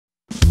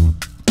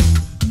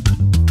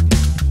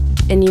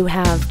and you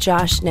have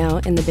Josh now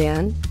in the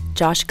band,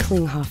 Josh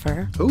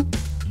Klinghoffer. Who?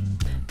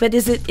 But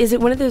is it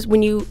one of those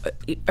when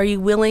are you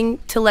willing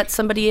to let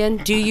somebody in?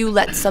 Do you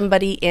let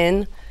somebody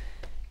in?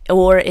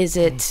 Or is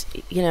it,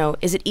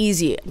 is it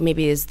easy,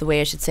 maybe is the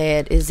way I should say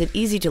it, is it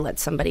easy to let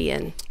somebody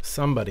in?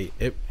 Somebody.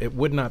 It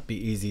would not be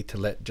easy to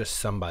let just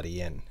somebody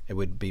in. It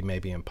would be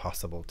maybe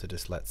impossible to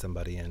just let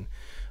somebody in.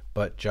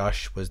 But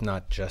Josh was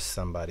not just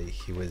somebody.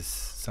 He was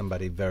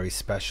somebody very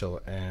special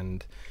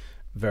and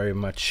very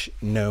much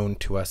known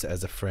to us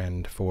as a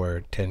friend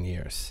for 10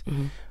 years.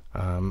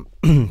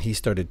 Mm-hmm. He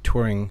started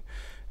touring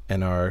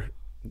in our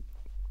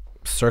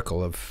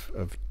circle of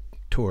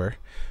tour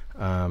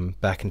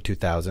back in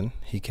 2000.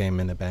 He came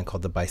in a band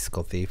called The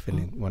Bicycle Thief, and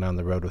he went on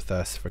the road with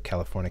us for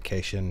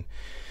Californication.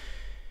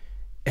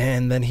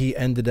 And then he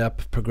ended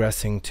up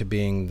progressing to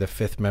being the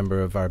 5th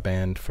member of our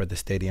band for the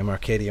Stadium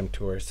Arcadium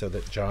tour, so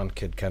that John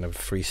could kind of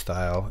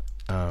freestyle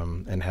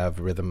and have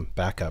rhythm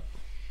backup.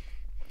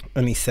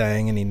 And he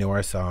sang and he knew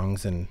our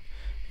songs, and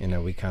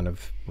we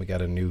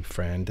got a new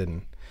friend,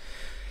 and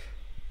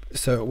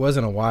so it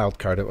wasn't a wild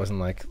card. It wasn't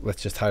like,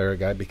 let's just hire a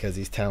guy because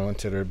he's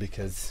talented or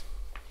because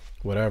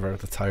whatever.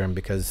 Let's hire him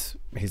because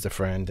he's a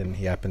friend and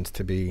he happens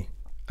to be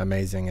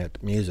amazing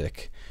at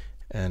music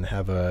and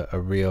have a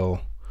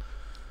real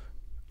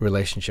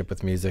relationship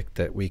with music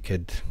that we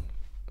could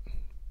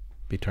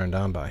be turned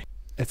on by.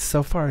 It's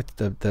so far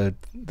the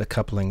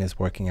coupling is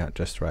working out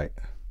just right.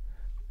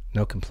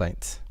 No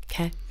complaints.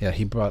 Okay. Yeah,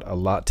 he brought a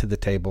lot to the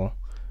table.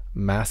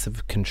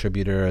 Massive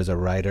contributor as a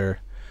writer,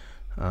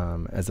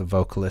 as a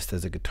vocalist,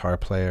 as a guitar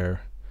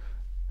player,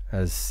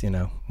 as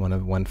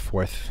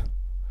 1/4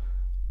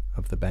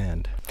 of the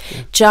band.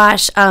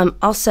 Josh,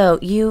 also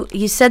you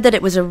said that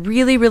it was a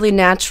really, really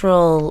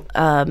natural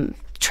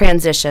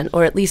transition,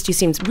 or at least you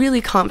seemed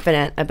really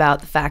confident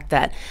about the fact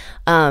that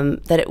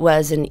that it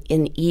was an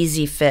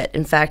easy fit.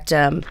 In fact,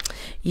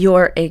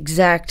 your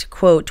exact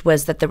quote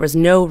was that there was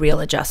no real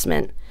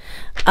adjustment.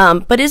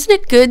 But isn't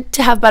it good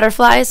to have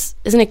butterflies?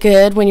 Isn't it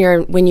good when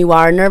you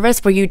are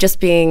nervous? Were you just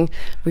being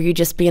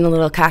a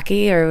little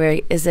cocky, or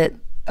is it?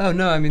 Oh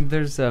no, I mean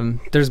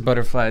there's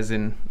butterflies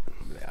in.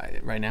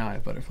 Right now I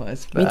have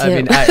butterflies. But Me too.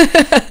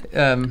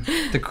 I mean,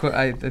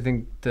 I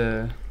think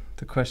the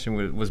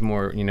question was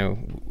more,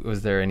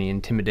 was there any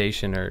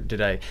intimidation, or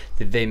did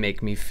they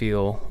make me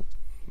feel,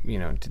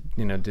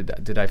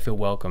 did I feel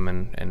welcome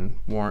and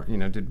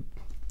warm,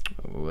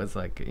 was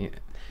like,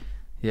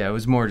 yeah, it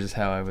was more just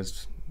how I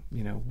was,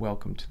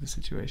 welcome to the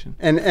situation.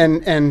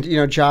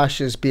 And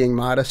Josh is being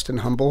modest and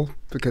humble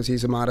because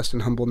he's a modest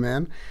and humble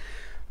man.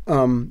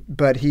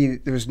 But he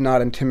was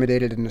not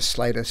intimidated in the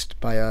slightest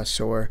by us,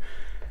 or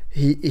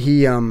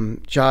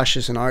Josh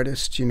is an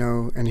artist,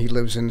 and he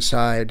lives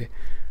inside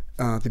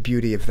the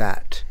beauty of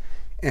that.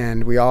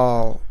 And we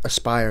all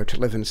aspire to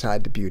live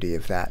inside the beauty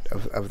of that,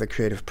 of the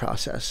creative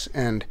process.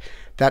 And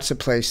that's a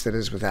place that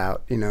is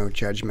without,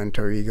 judgment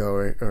or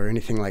ego or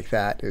anything like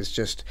that. It's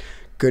just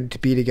good to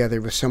be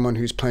together with someone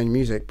who's playing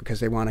music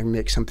because they want to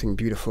make something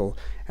beautiful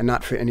and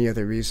not for any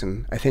other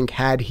reason. I think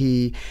had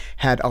he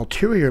had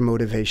ulterior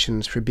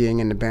motivations for being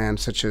in the band,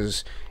 such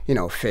as,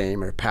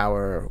 fame or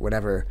power or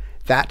whatever,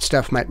 that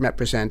stuff might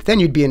represent, then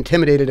you'd be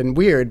intimidated and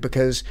weird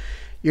because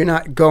you're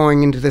not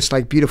going into this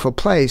like beautiful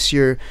place.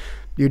 You're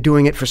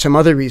doing it for some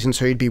other reason,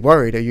 so you'd be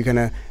worried. Are you going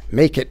to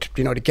make it,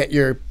 to get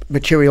your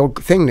material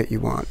thing that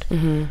you want?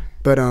 Mm-hmm.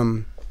 But,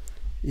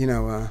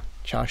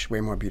 Josh,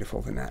 way more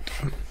beautiful than that.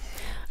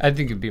 I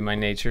think it'd be my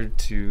nature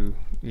to,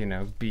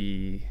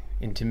 be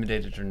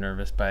intimidated or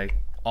nervous by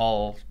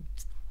all,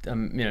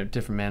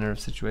 different manner of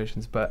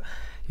situations. But,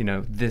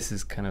 this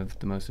is kind of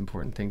the most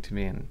important thing to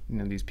me. And,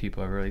 these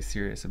people are really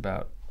serious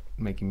about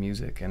making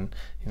music, and,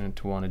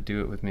 to want to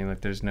do it with me. Like,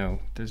 there's no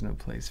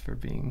place for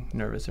being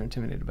nervous or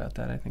intimidated about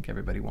that. I think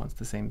everybody wants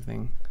the same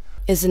thing.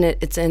 Isn't it?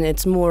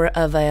 It's more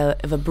of a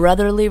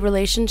brotherly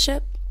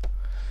relationship.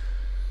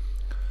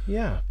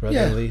 Yeah,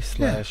 brotherly /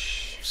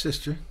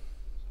 sister.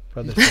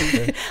 Brother,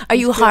 sister. Are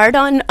you hard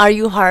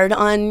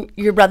on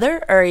your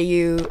brother, or are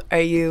you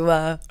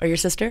or your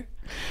sister?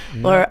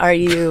 No. Or are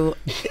you?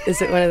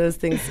 Is it one of those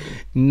things?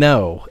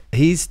 No,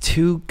 he's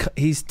too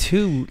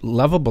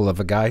lovable of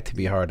a guy to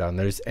be hard on.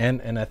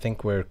 And I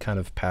think we're kind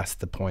of past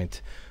the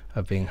point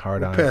of being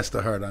hard on. Past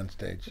the hard on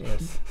stage.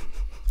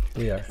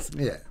 Yes,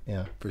 we are.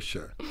 Yeah, for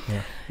sure.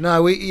 Yeah.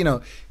 No,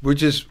 we're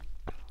just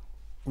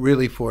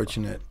really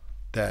fortunate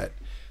that,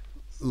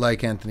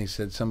 like Anthony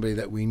said, somebody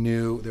that we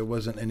knew. There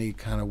wasn't any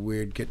kind of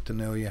weird get to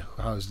know you.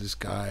 How's this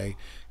guy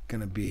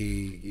gonna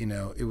be?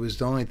 It was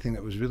the only thing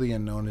that was really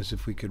unknown is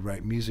if we could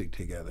write music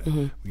together.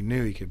 Mm-hmm. We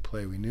knew he could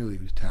play. We knew he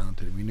was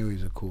talented. We knew he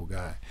was a cool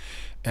guy,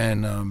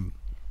 and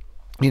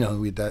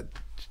that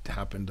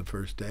happened the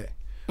first day.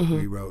 Mm-hmm.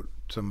 We wrote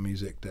some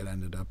music that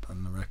ended up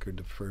on the record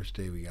the first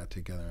day we got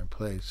together and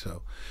played.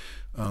 So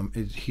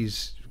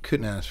he's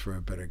couldn't ask for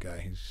a better guy.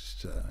 He's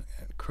just an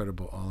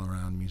incredible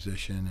all-around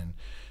musician and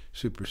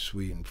super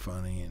sweet and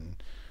funny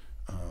and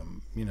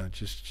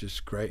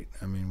just great.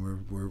 I mean,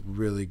 we're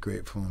really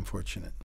grateful and fortunate.